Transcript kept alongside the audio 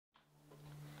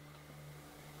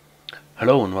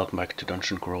Hello and welcome back to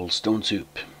Dungeon Crawl Stone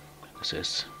Soup. This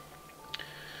is...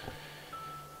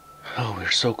 Oh, we're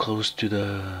so close to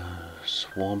the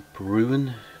swamp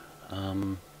ruin.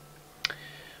 But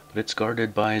it's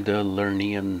guarded by the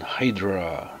Lernaean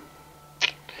Hydra.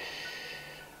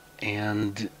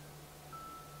 And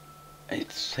I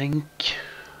think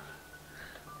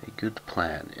a good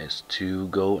plan is to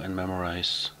go and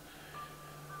memorize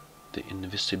the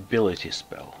invisibility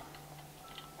spell.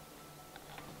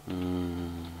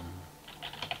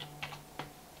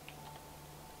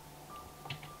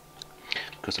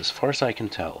 Because as far as I can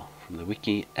tell from the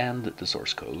wiki and the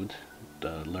source code,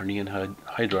 the Lernaean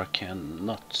Hydra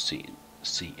cannot see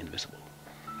invisible.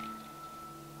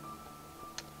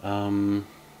 So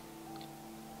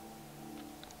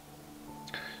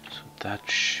that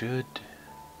should...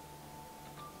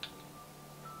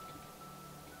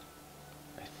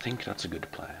 I think that's a good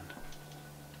plan.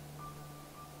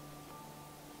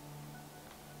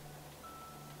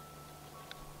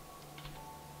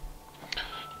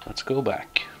 Let's go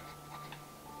back.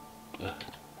 Oh,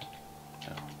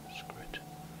 screw it.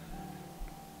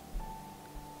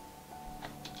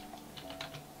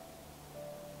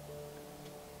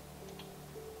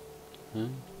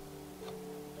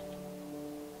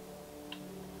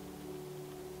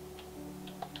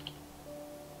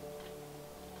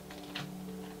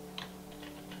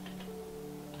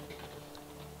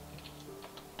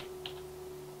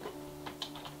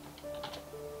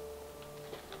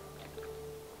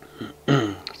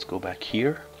 Let's go back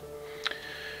here.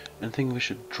 I think we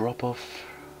should drop off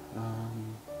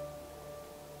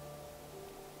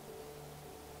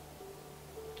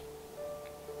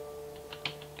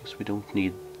guess we don't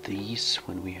need these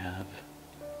when we have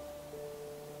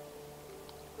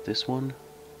this one.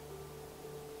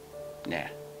 Nah.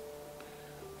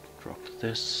 Drop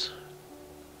this.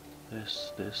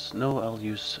 This. No, I'll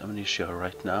use amnesia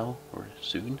right now or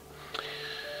soon.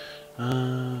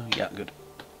 Yeah, good.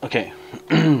 Okay.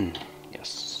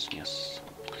 Yes.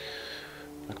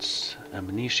 Let's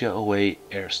amnesia away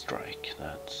airstrike.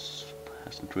 That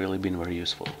hasn't really been very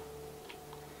useful.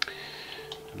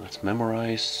 And let's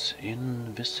memorize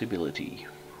invisibility.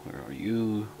 Where are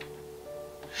you?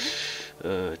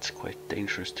 It's quite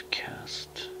dangerous to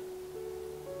cast.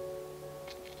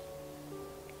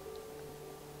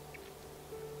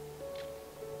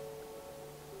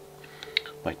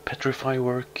 Might petrify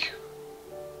work?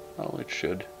 Well, it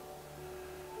should.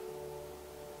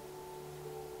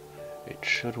 It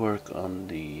should work on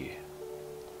the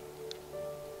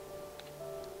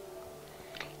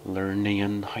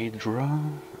Lernaean Hydra.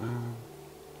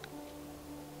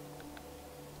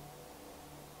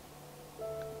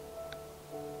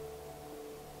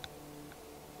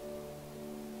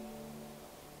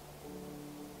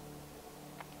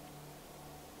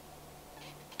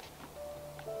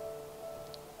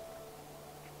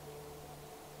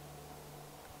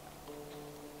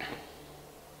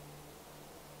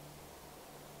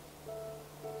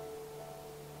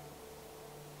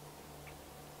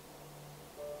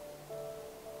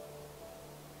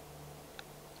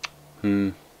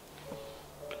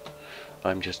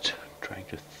 I'm just trying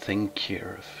to think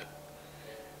here if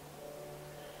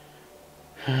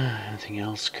anything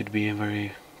else could be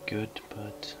very good,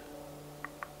 but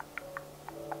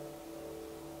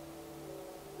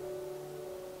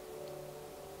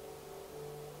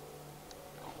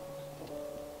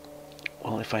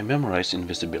well, if I memorize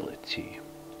invisibility,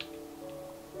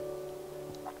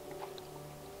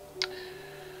 I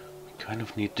kind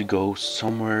of need to go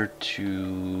somewhere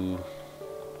to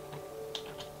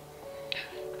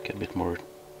get a bit more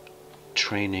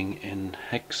training in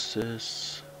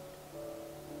hexes.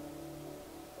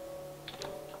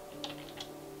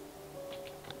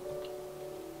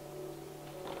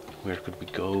 Where could we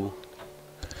go?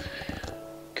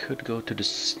 Could go to the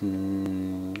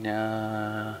Snake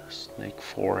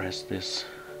 4 has this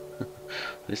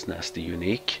this nasty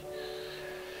unique.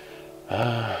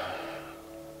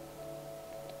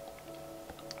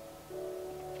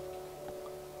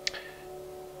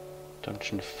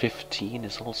 Dungeon 15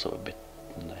 is also a bit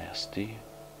nasty.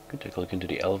 Could take a look into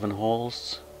the Elven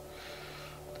Halls.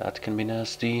 That can be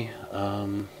nasty.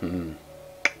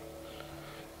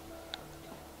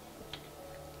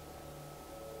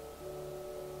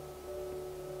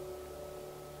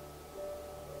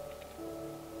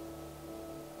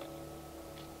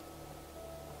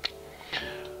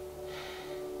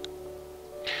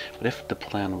 But if the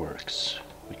plan works,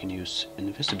 we can use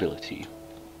invisibility.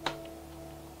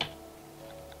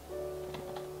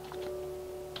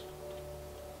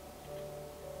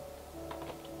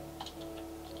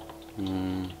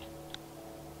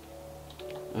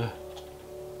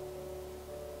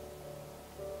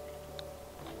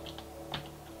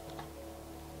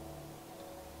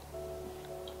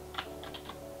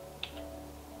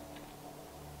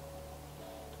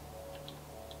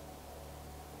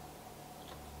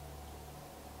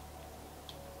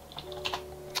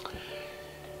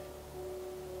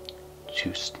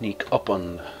 to sneak up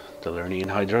on the Lernaean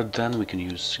Hydra, then we can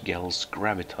use Gel's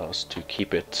Gravitas to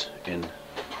keep it in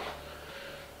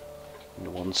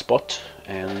one spot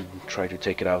and try to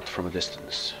take it out from a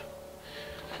distance.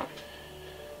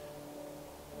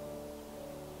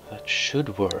 That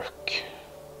should work.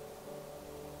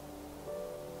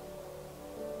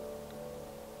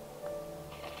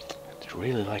 I'd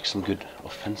really like some good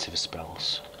offensive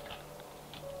spells.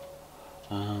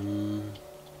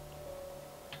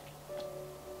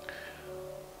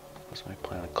 What's my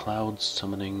plan? Clouds,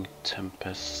 summoning,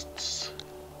 tempests.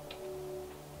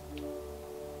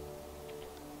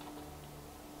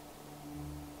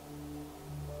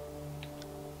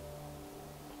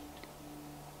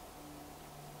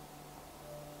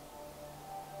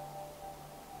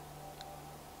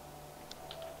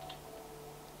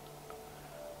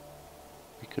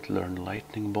 We could learn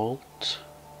lightning bolt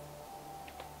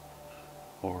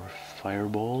or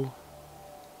fireball.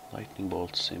 Lightning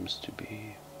bolt seems to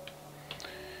be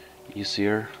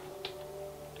easier.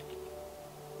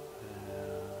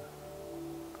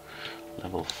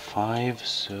 Level 5,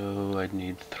 so I'd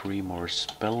need 3 more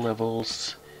spell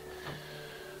levels.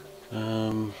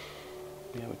 Yeah,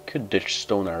 we could ditch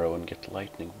Stone Arrow and get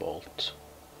Lightning Bolt.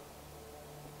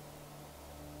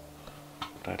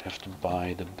 But I'd have to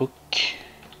buy the book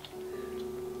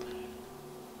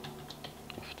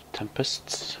of the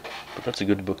Tempests. But that's a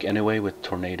good book anyway, with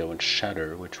Tornado and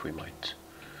Shatter, which we might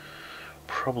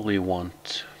probably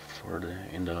want for the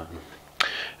in the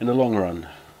long run.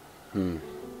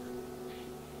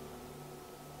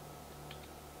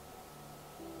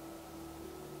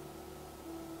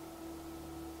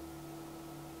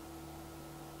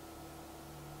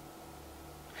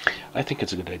 I think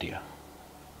it's a good idea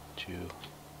to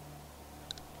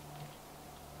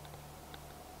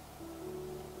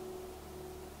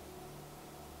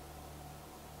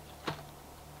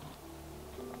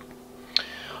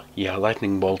yeah,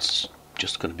 Lightning Bolt's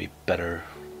just gonna be better.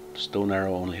 Stone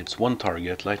Arrow only hits one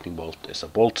target. Lightning Bolt is a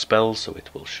bolt spell, so it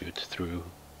will shoot through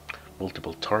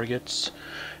multiple targets.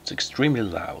 It's extremely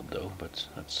loud though, but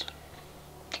that's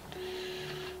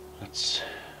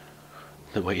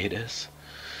the way it is.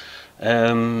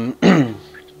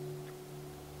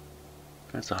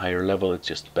 That's a higher level, it's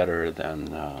just better than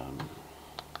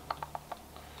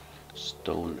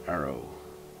Stone Arrow.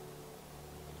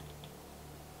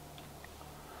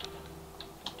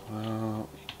 Well,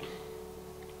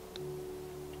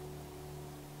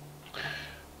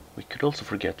 we could also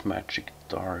forget Magic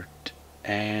Dart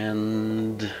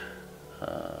and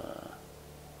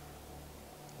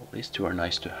these two are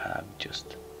nice to have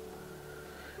just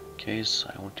in case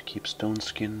I want to keep Stone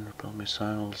Skin, Repel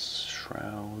Missiles,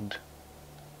 Shroud.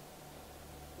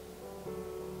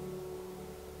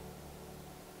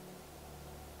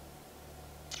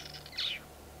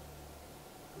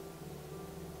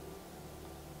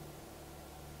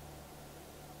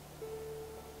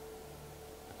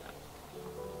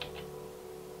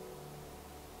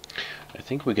 I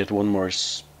think we get one more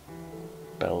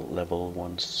spell level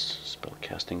once spell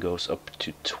casting goes up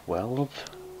to 12.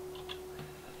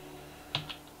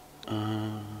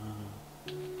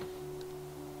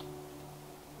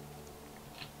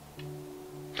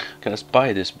 Okay, let's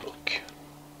buy this book.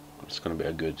 It's gonna be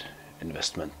a good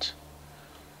investment.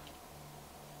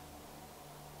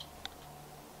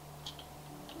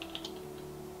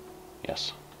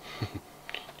 Yes.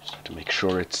 Just have to make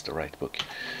sure it's the right book.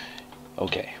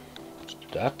 Okay, let's do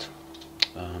that.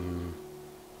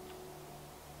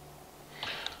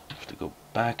 Have to go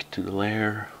back to the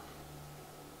lair.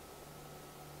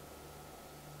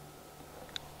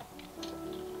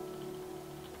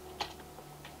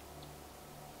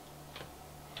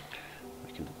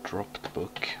 We can drop the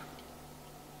book.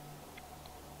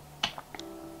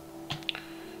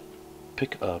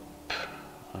 Pick up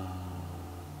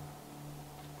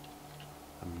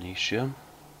Amnesia.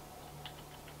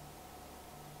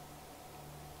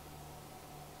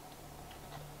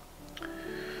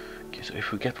 Okay, so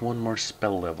if we get one more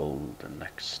spell level, the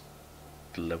next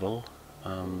level,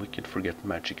 we can forget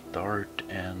Magic Dart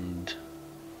and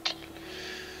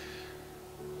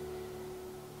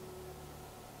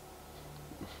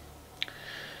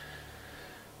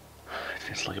it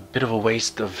feels like a bit of a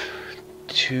waste of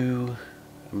 2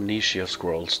 Amnesia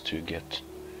scrolls to get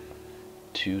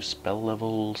 2 spell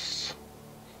levels.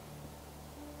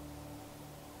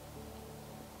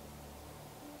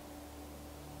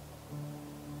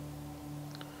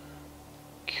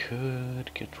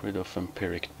 Could get rid of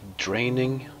Empiric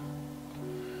Draining.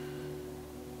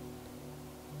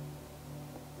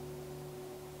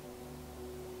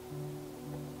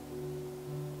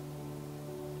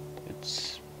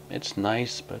 It's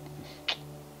nice, but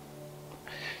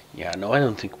Yeah, no, I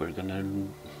don't think we're gonna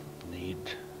need...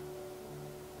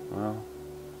 Well...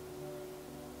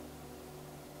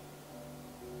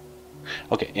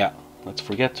 Okay, yeah, let's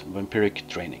forget vampiric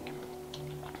training.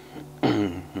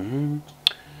 And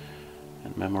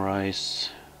memorize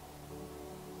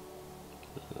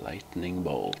lightning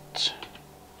bolt.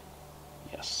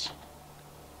 Yes.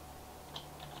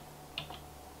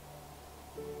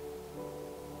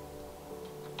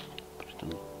 Put it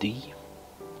on D.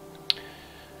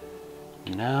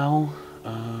 Now,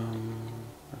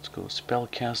 let's go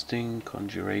spellcasting,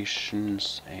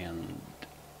 conjurations, and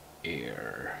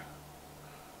air.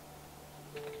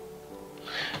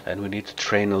 And we need to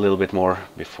train a little bit more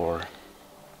before...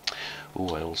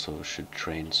 Ooh, I also should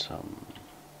train some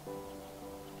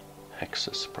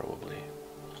hexes, probably.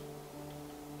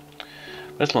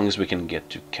 But as long as we can get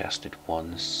to cast it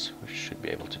once, we should be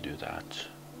able to do that.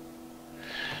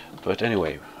 But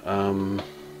anyway,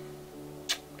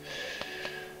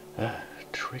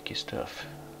 tricky stuff.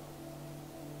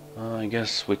 I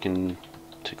guess we can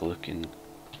take a look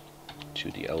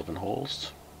into the elven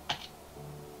halls.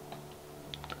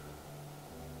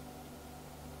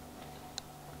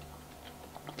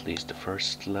 At least the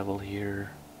first level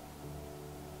here.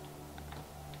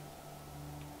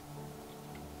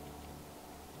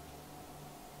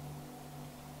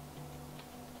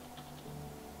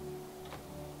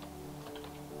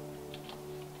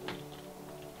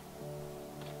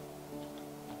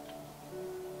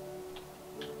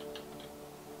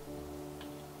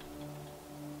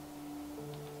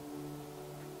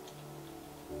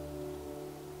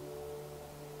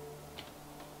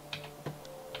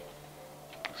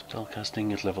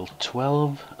 Spellcasting at level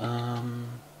 12.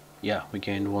 Yeah, we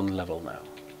gained 1 level now.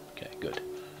 Okay, good.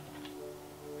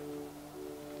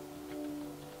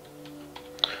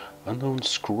 Unknown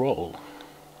scroll.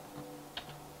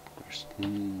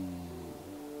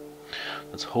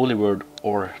 That's holy word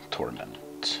or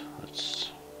torment.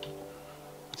 Let's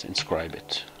inscribe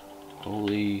it.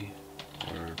 Holy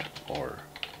word or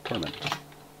torment.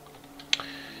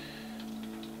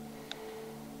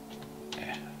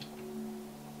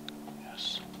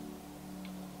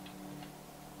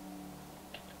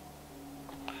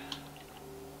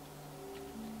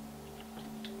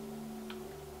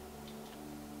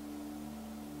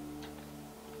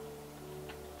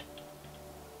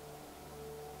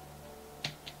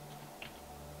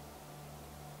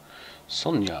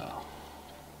 Sonia.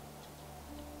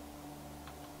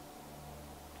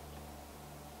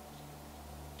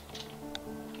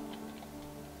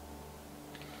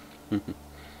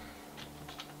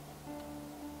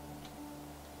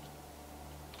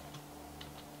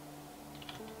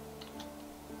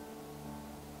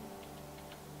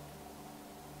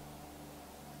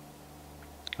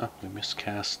 Oh, we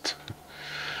miscast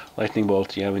lightning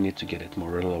bolt. Yeah, we need to get it more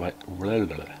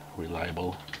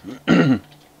reliable.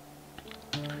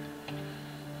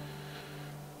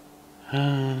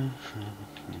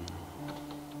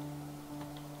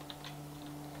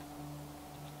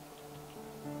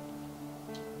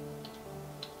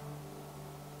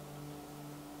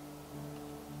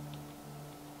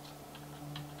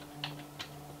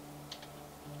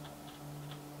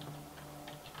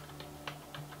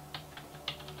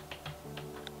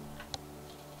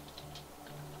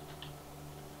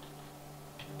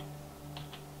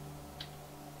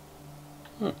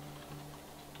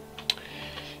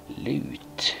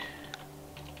 Loot.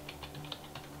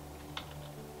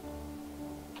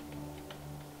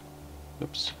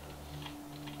 Oops.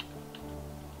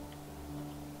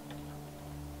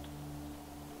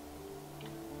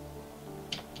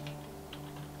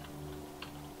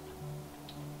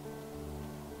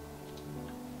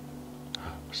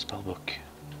 Spellbook.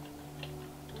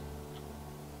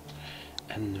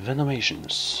 And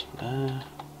venomations.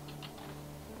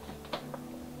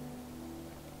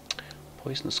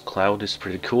 Poisonous cloud is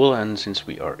pretty cool, and since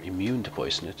we are immune to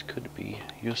poison, it could be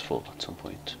useful at some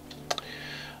point.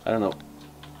 I don't know.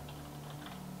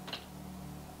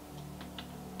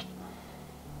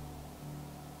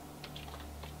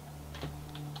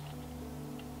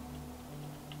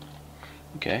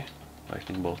 Okay,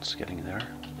 lightning bolt's getting there.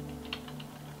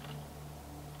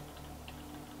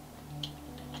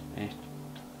 Eh.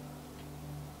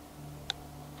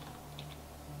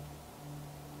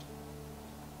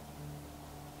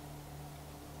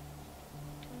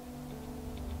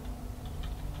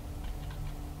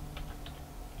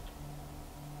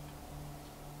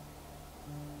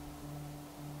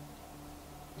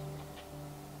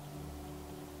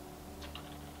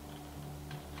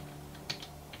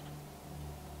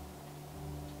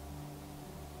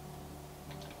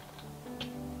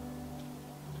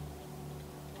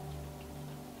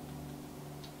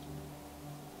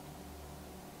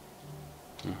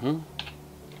 Mm-hmm.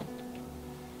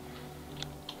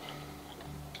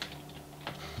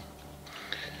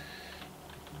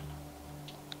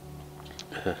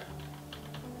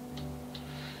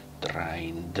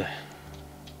 Drained.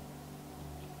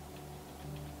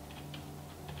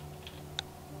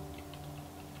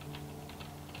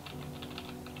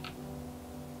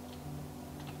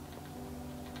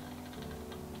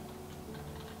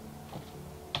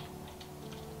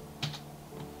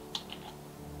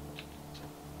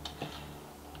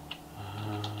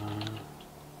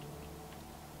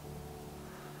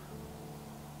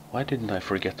 Why didn't I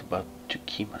forget about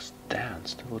Tukima's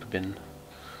dance? That would have been...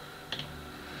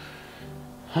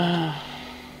 not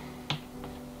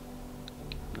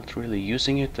really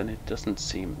using it, and it doesn't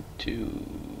seem too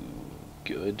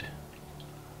good.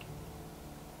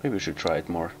 Maybe we should try it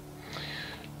more.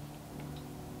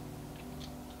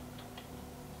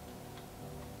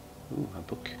 Ooh, a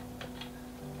book.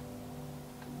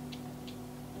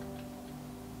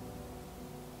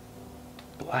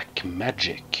 Black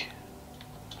magic.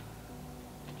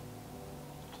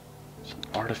 It's an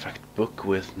artifact book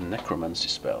with necromancy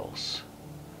spells.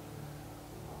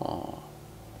 Oh.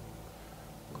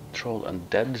 Control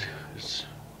undead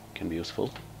can be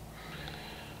useful.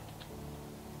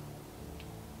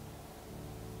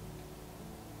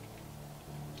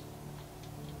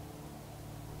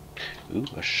 Ooh,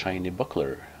 a shiny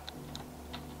buckler.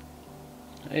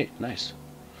 Hey, nice.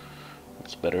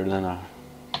 That's better than a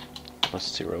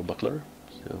 +0 buckler,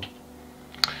 so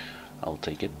I'll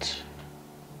take it.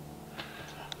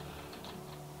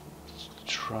 Let's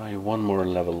try one more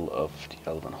level of the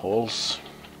Elven Halls.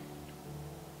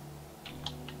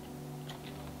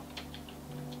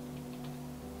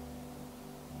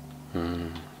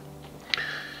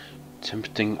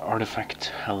 Tempting artifact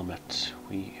helmet.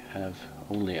 We have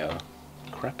only a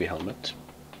crappy helmet.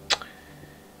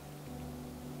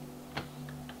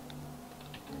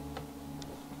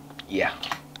 Yeah,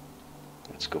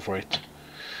 let's go for it.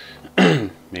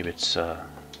 Maybe it's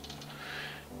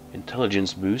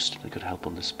intelligence boost that could help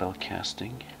on the spell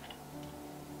casting.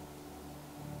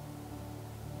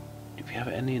 Do we have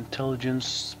any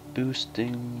intelligence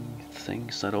boosting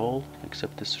things at all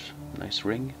except this nice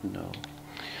ring? No.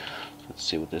 Let's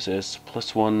see what this is.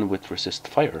 +1 with resist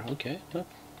fire. Okay,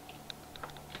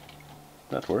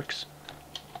 that works.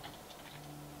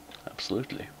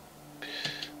 Absolutely.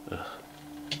 Ugh.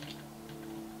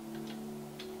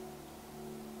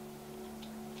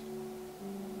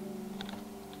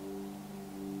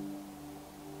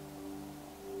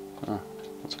 Oh,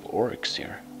 lots of orcs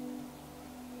here.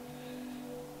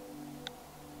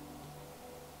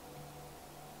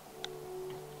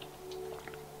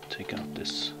 Take out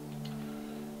this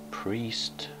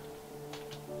priest.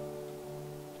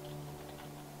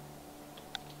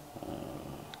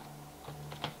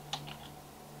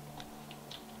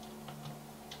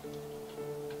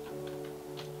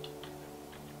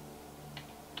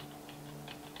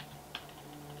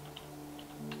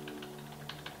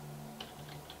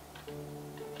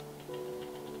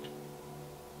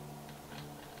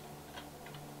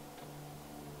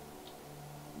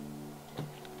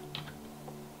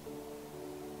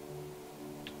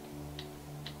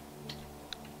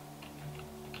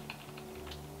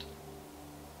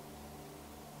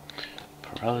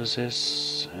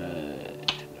 Paralysis.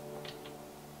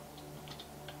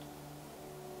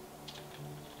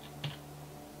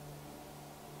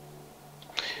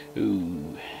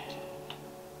 Ooh,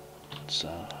 it's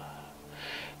a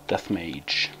death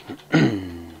mage.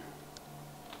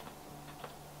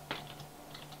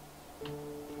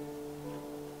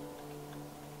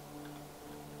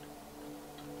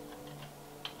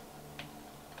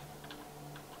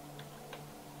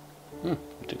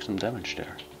 We took some damage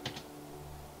there.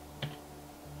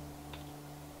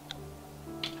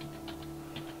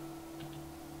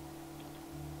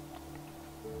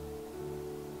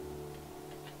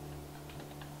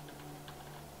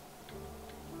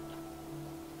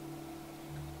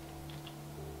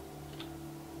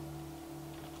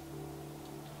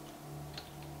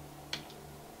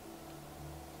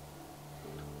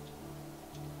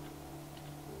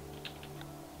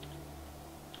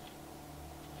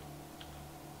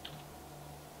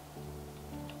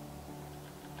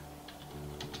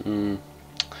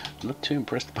 Not too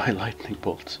impressed by lightning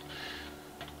bolts.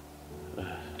 Well,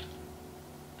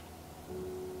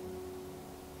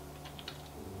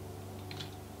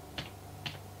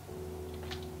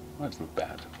 it's not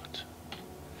bad, but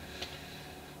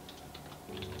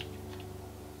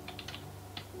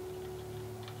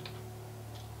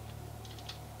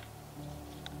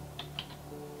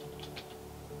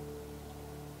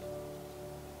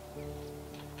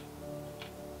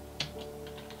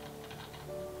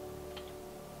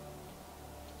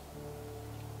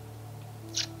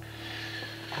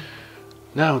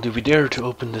Now, do we dare to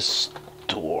open this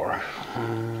door?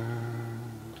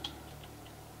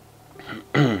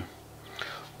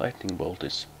 Lightning bolt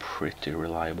is pretty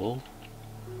reliable.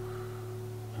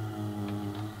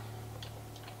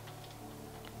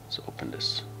 Let's open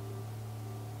this.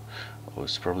 Oh,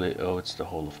 it's probably, oh, it's the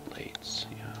Hall of Blades,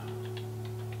 yeah.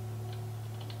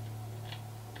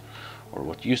 Or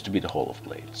what used to be the Hall of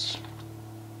Blades.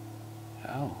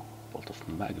 Oh, bolt of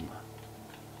magma.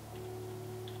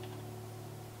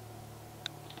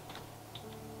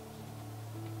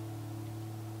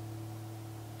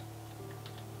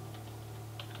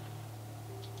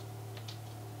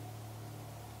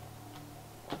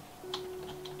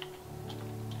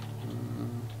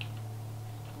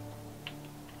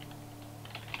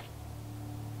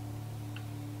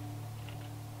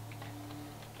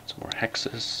 Some more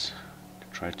hexes to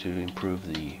try to improve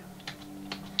the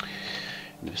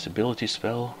invisibility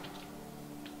spell.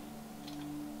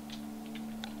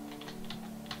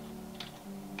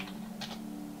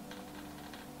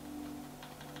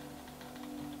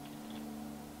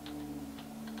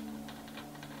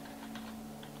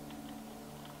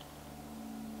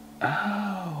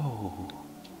 Ow!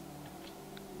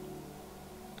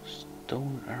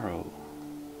 Stone arrow.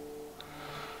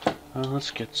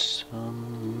 Let's get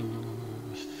some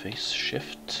face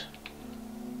shift.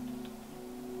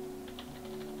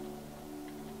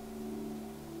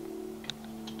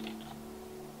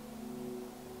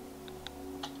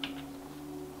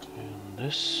 And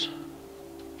this.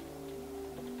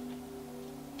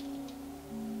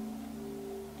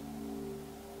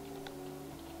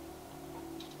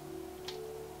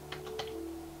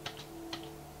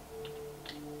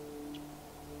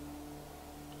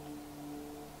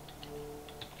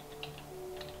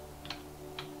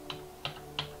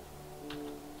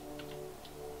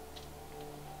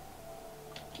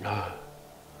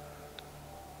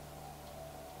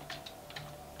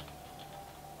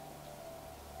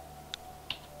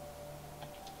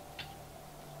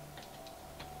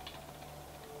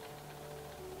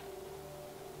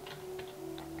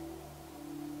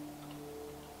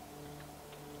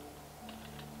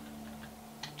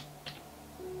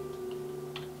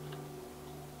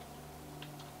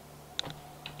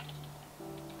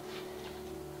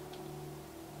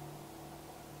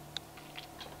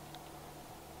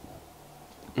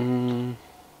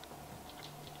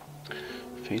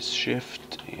 Face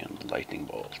shift and lightning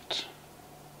bolt.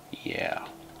 Yeah.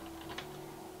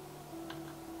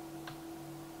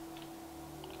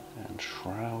 And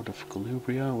Shroud of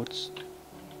Calubria. What's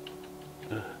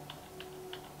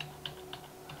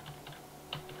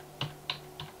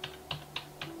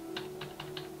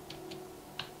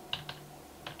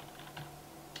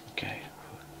okay.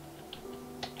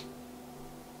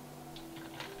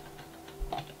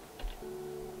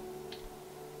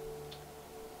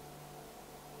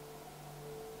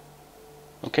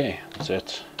 Okay, that's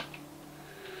it.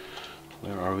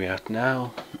 Where are we at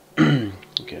now?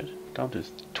 Good, down to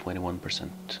 21%.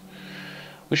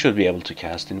 We should be able to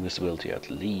cast invisibility at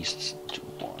least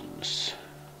once.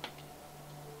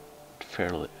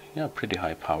 Fairly, yeah, pretty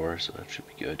high power, so that should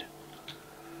be good.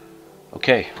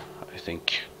 Okay, I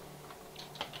think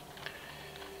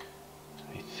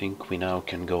we now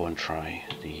can go and try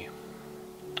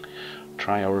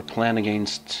our plan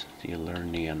against the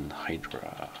Lernaean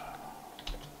Hydra.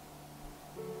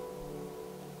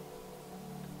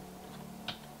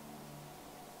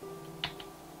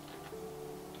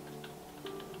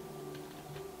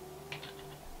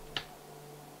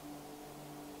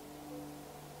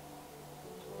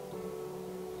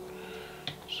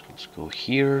 So let's go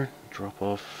here, drop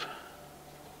off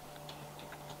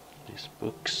these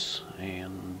books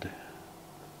and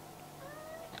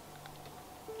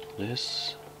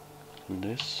this and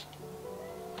this.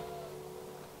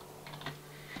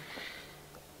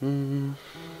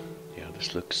 Yeah,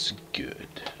 this looks good.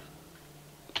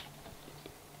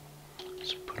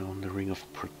 Let's put on the Ring of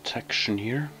Protection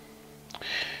here.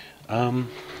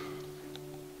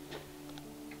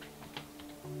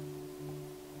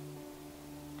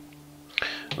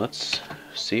 Let's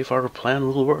see if our plan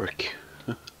will work.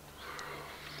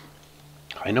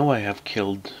 I know I have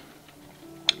killed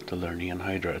the Lernaean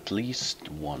Hydra at least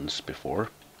once before.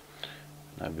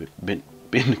 I've been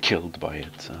killed by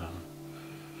it.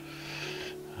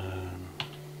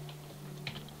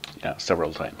 Yeah,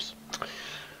 several times.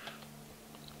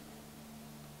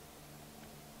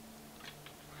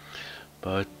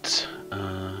 But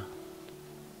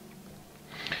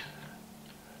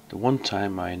the one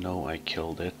time I know I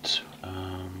killed it,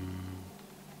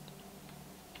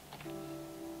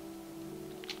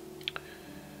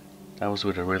 that was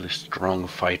with a really strong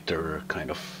fighter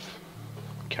kind of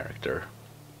character.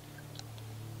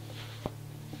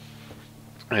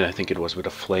 And I think it was with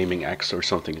a flaming axe or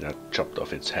something that chopped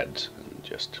off its head and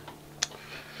just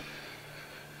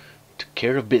took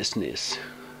care of business.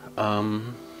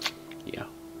 Yeah.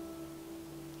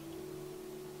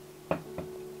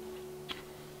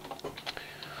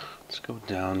 Let's go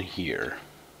down here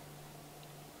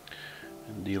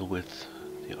and deal with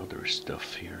the other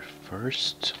stuff here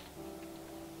first.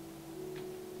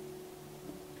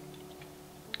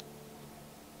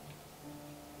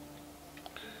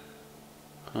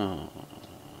 Oh.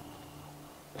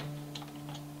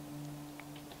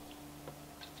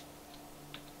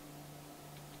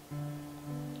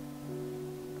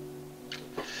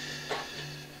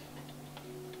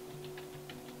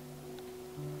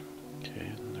 Okay,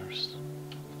 and there's...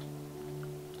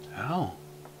 Ow!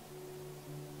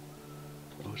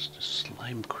 Oh, it's the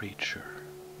slime creature.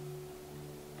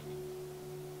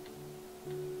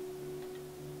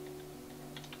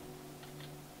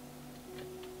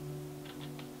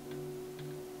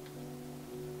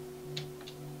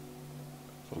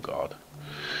 Oh god.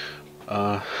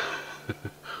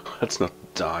 Let's not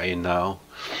die now.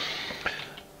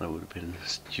 That would have been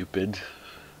stupid.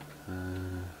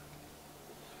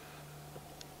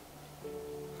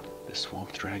 The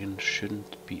swamp dragon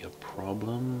shouldn't be a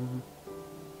problem.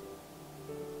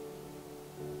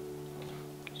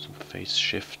 Some phase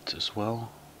shift as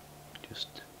well,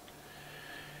 just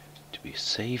to be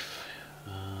safe.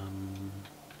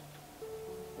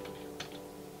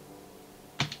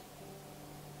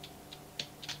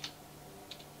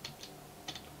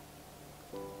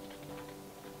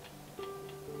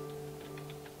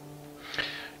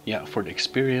 Yeah, for the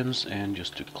experience and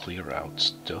just to clear out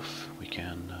stuff, we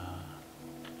can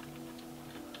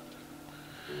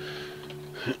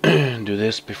do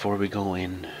this before we go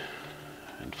in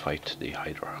and fight the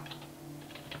Hydra.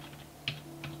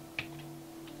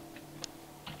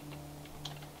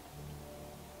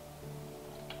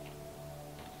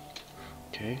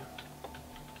 Okay.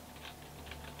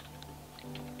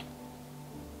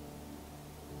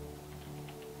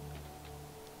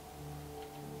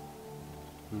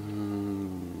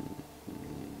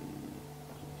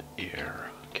 Air,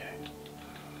 okay.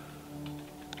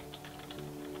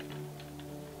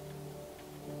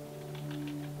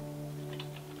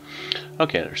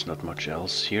 Okay, there's not much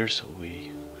else here, so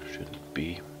we shouldn't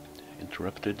be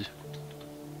interrupted.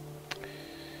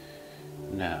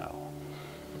 Now,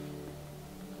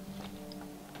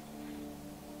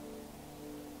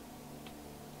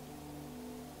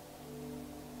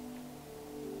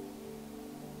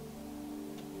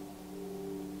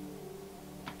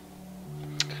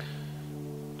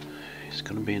 he's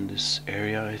gonna be in this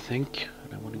area, I think,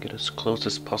 and I want to get as close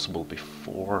as possible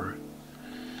before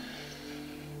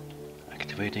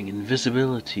activating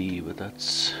invisibility, but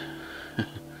that's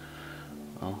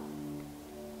well,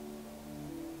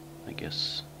 I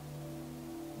guess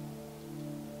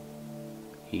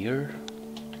here.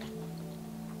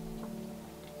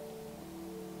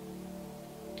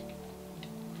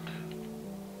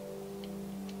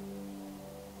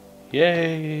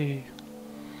 Yay!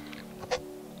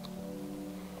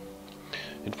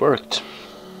 It worked.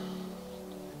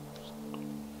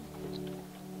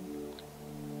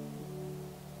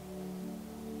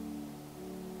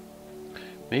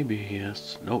 Maybe he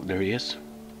has... No, there he is.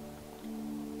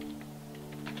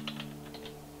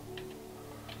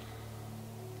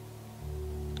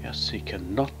 Yes, he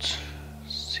cannot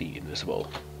see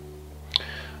invisible,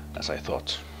 as I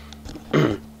thought.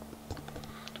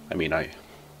 I mean, I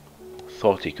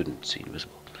thought he couldn't see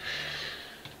invisible.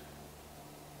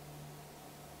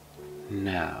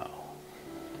 Now,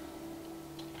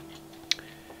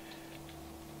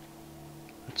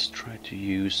 let's try to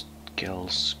use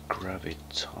Gel's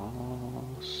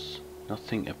gravitas.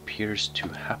 Nothing appears to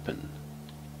happen.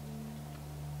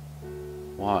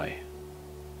 Why?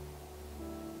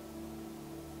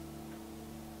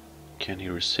 Can he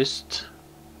resist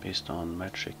based on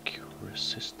magic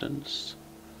resistance?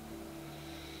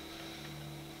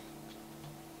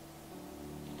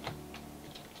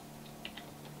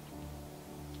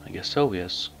 I guess so. He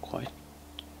has quite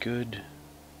good.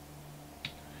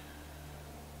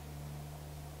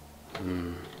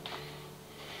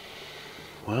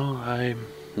 Well,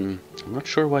 I'm not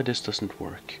sure why this doesn't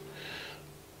work.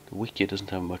 The wiki doesn't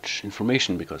have much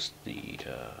information because the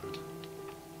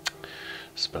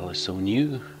spell is so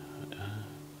new,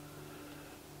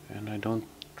 and I don't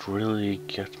really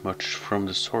get much from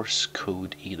the source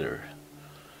code either.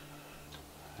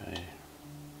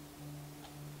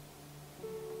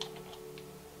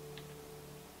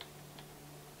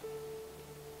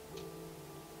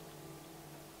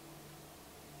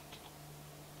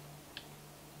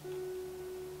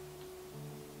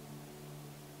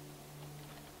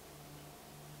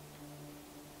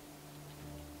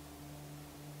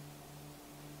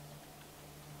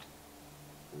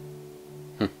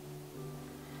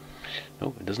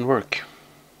 No, it doesn't work.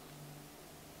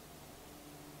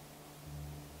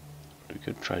 We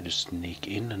could try to sneak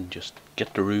in and just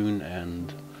get the rune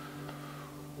and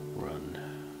run.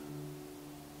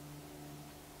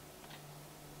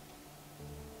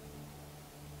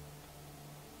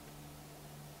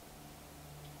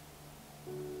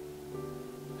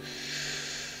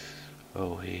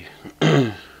 Oh, he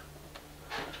has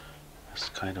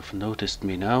kind of noticed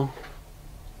me now.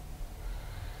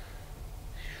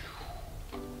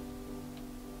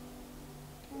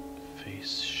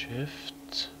 Face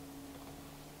shift.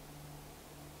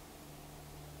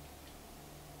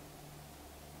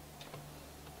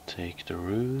 Take the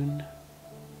rune. I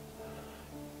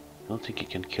don't think he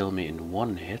can kill me in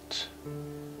one hit.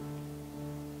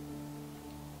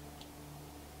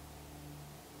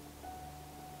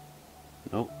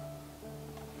 Nope.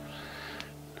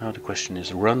 Now the question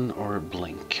is run or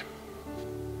blink.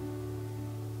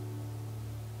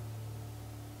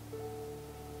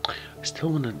 I still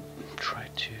want to try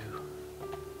to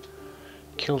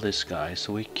kill this guy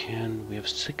so we have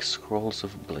 6 scrolls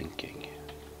of blinking.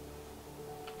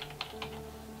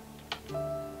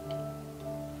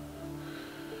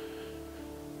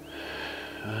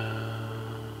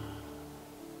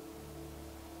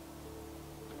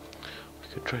 We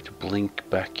could try to blink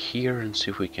back here and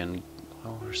see if we can.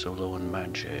 Oh, we're so low on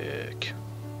magic.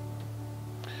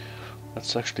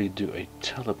 Let's actually do a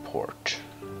teleport.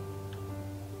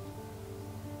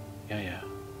 Yeah.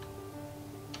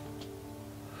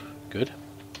 Good.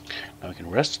 Now we can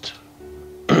rest.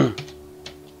 Okay,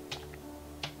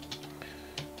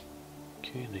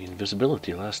 the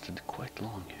invisibility lasted quite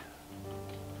long.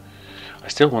 I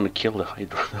still want to kill the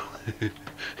Hydra though,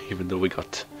 even though we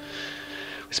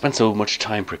spent so much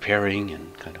time preparing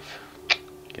and kind of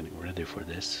getting ready for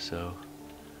this, so...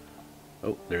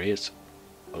 Oh, there he is.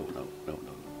 Oh, no.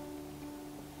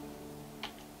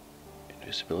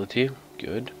 Invisibility,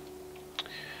 good.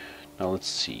 Now let's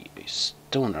see, a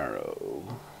stone arrow.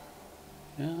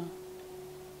 Yeah.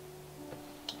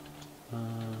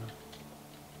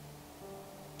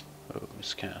 Oh,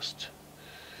 miscast.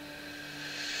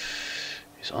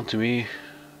 He's onto me.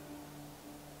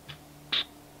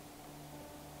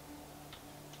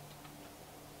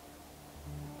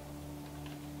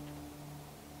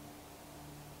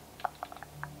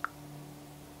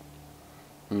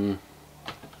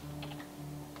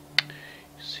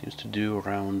 Seems to do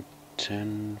around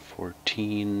 10,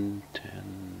 14, 10.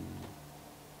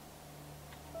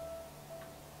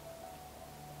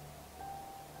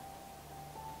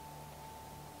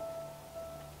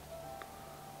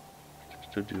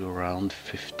 To do around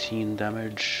 15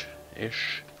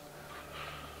 damage-ish.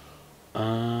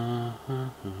 Yeah,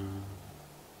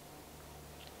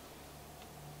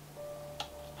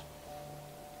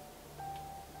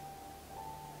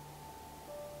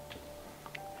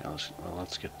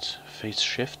 let's get face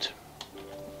shift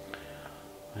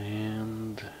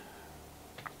and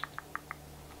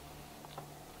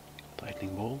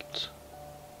lightning bolt.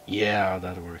 Yeah,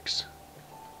 that works.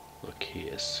 Look, he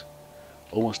is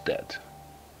almost dead.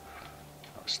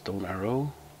 Stone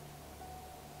arrow,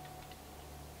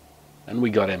 and we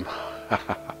got him.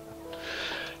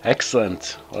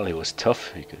 Excellent. Well, he was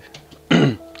tough. He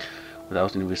could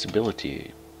without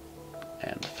invisibility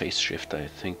and face shift, I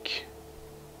think.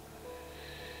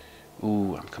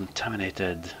 Ooh, I'm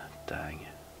contaminated. Dang.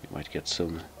 We might get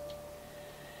some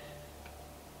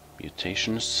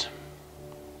mutations.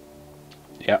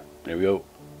 Yeah, there we go.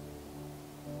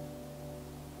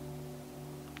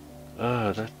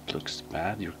 That looks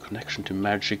bad. Your connection to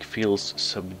magic feels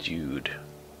subdued.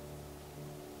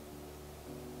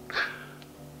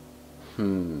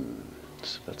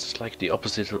 So that's like the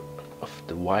opposite of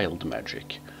the wild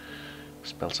magic.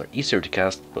 Spells are easier to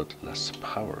cast, but less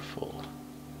powerful.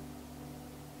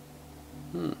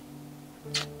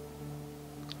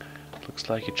 Looks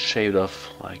like it shaved off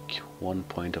like 1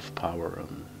 point of power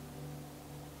on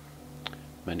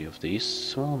many of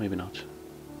these. Well, maybe not.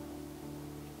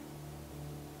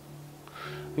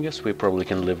 I guess we probably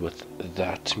can live with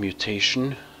that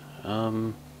mutation.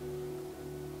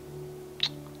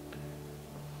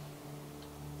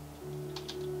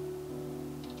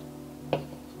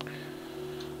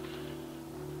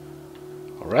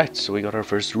 Alright, so we got our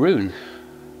first rune.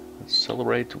 Let's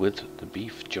celebrate with the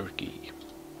beef jerky.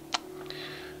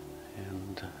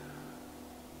 And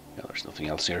yeah, there's nothing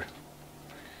else here.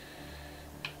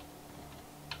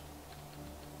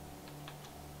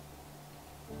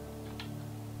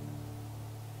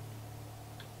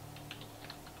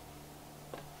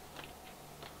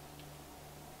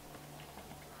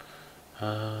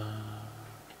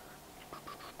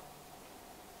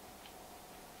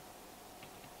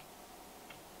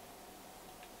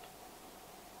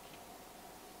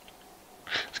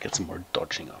 get some more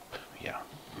dodging up. Yeah.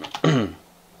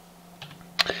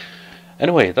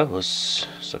 Anyway, that was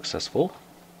successful.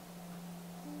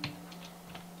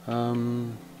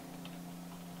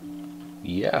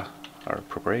 Yeah, our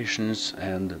preparations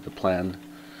and the plan.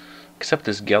 Except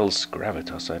this Gels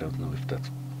Gravitas, I don't know if that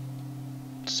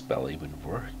spell even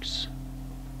works.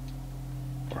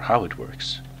 Or how it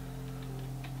works.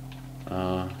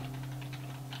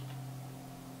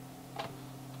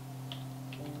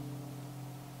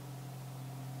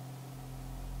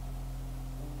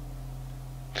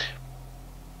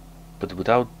 But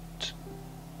without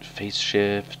phase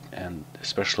shift and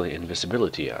especially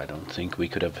invisibility, I don't think we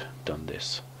could have done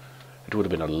this. It would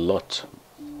have been a lot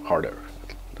harder,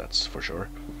 that's for sure.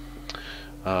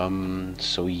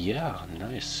 So yeah,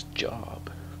 nice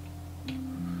job.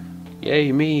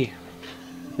 Yay me!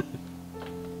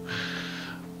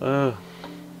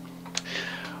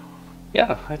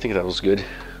 Yeah, I think that was good.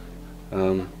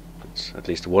 It's at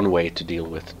least one way to deal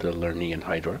with the Lernaean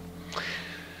Hydra.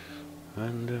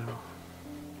 And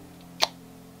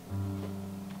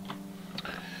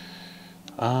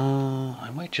I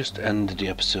might just end the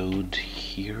episode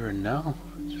here now.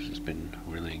 This has been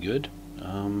really good.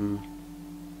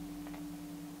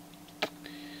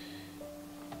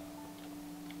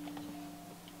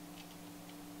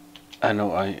 I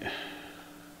know I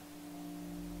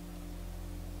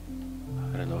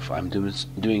don't know if I'm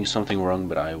doing something wrong,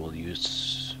 but I will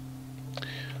use.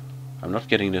 I'm not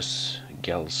getting this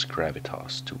Gels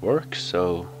Gravitas to work,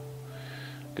 so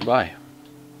goodbye.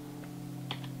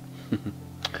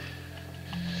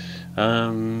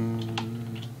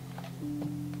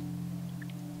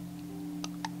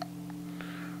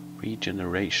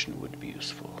 Regeneration would be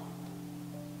useful.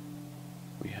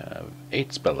 We have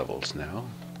 8 spell levels now.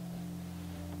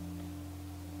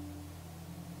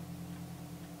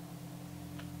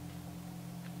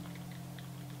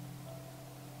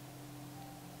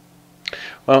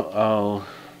 Well,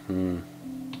 I don't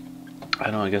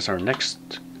know, I guess our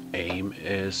next aim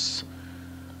is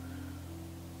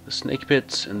the snake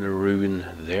pits and the rune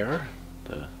there,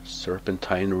 the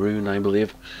serpentine rune, I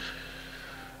believe.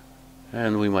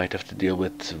 And we might have to deal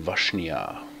with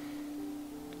Vashnia.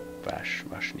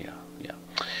 Vashnia, yeah.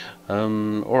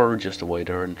 Or just avoid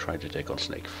her and try to take on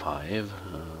Snake 5.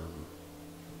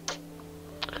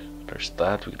 There's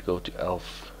that. We could go to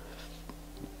Elf.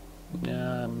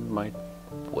 Yeah, might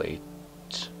wait.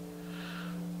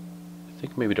 I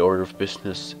think maybe the order of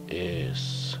business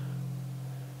is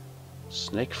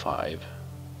Snake 5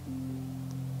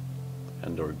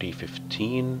 and or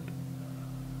D15.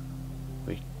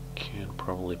 We can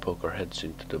probably poke our heads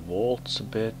into the vaults a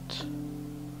bit.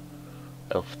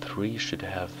 Elf 3 should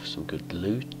have some good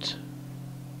loot.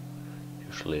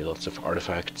 Usually lots of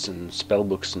artifacts and spell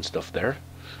books and stuff there.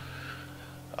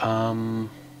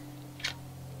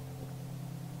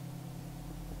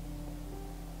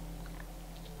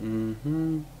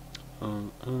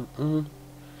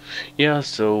 Yeah,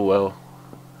 so, well,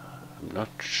 I'm not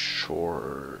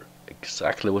sure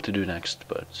exactly what to do next,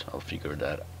 but I'll figure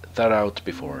that out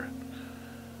before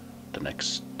the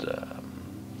next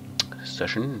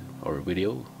session or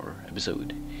video or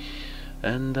episode.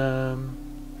 And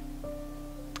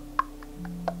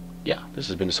yeah, this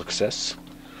has been a success.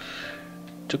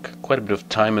 Took quite a bit of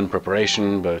time and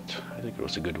preparation, but I think it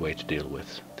was a good way to deal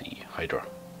with the Hydra.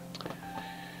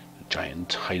 The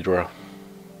giant Hydra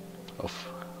of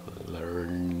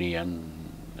Lernaean.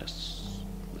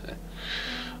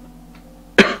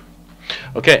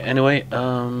 Okay, anyway,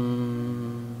 I'll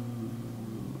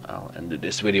end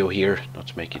this video here, not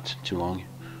to make it too long.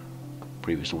 The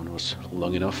previous one was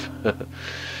long enough.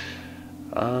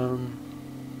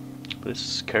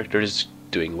 This character is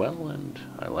doing well, and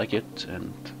I like it,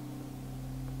 and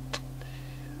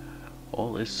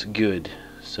all is good.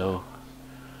 So,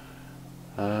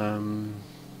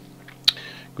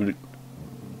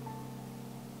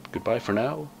 goodbye for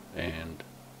now, and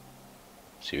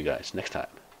see you guys next time.